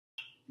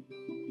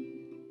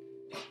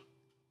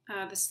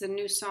This is a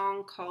new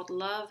song called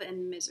Love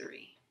and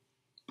Misery.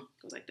 It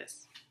goes like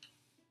this.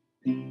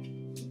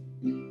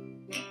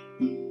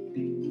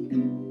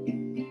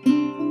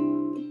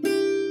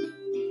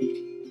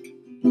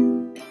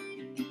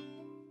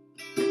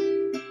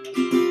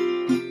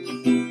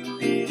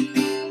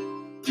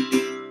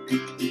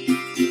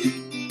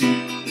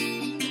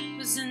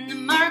 Was in the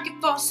market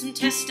for some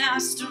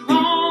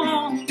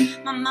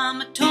testosterone. My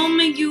mama told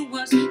me you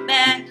was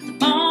bad to the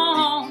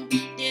bone.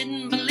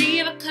 Didn't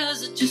believe it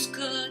 'cause I just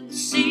couldn't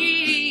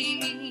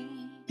see.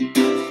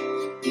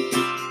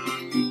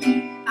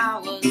 I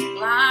was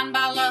blind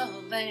by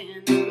love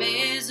and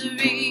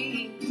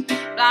misery.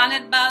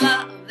 Blinded by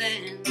love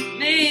and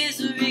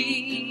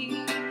misery.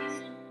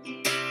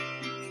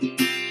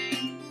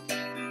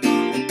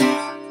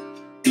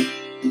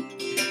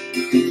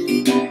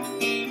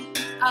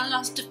 I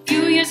lost a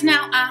few years,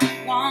 now I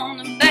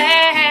want them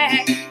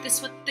back.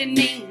 That's what they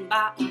mean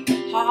by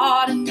a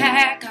heart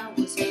attack. I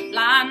was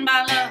blind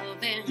by love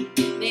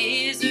and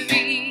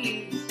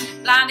misery.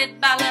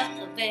 Blinded by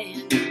love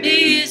and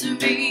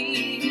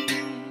misery.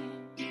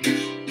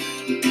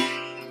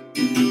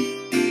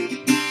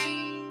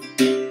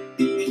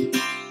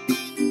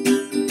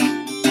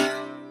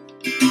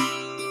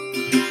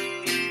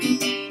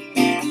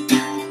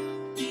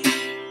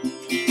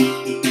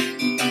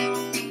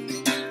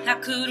 How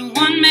could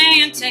one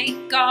man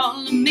take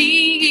all of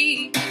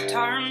me?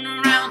 Turn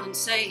around and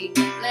say,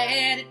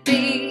 let it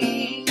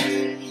be.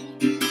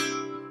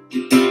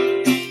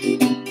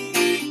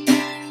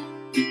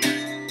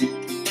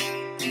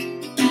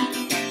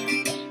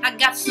 I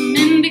got some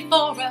in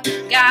before a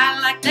guy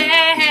like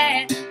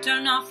that.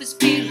 Turn off his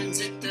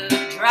feelings at the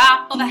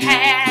drop of a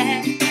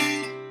hat.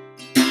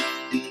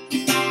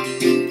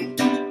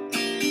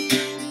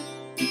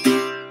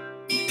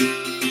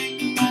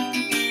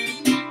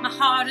 My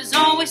heart is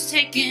always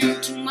taking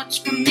too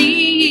much from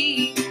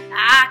me.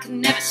 I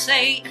can never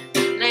say,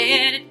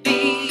 let it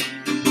be.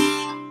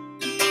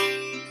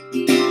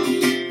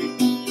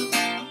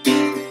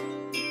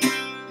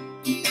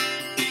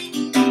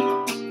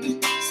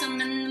 Some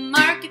in the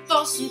market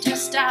for some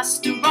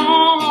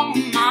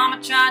testosterone.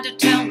 Mama tried to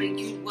tell me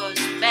you was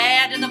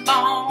bad to the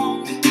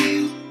bone.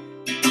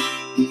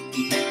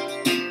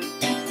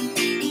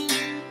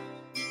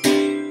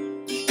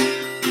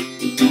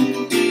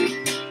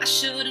 I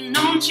should have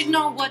known she'd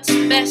know what's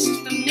best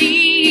for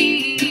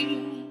me.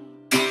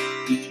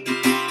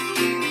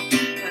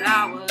 But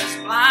I was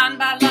blind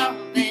by love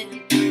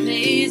and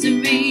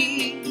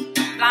misery.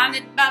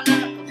 Blinded by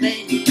love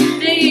and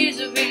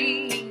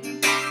misery.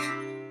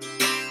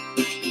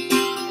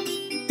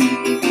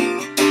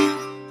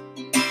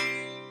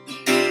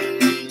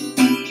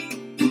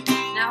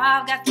 Now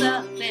I've got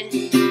love and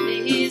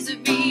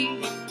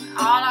misery.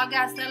 All I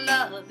got's that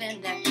love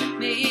and that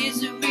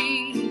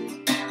misery.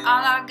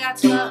 All I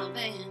got's love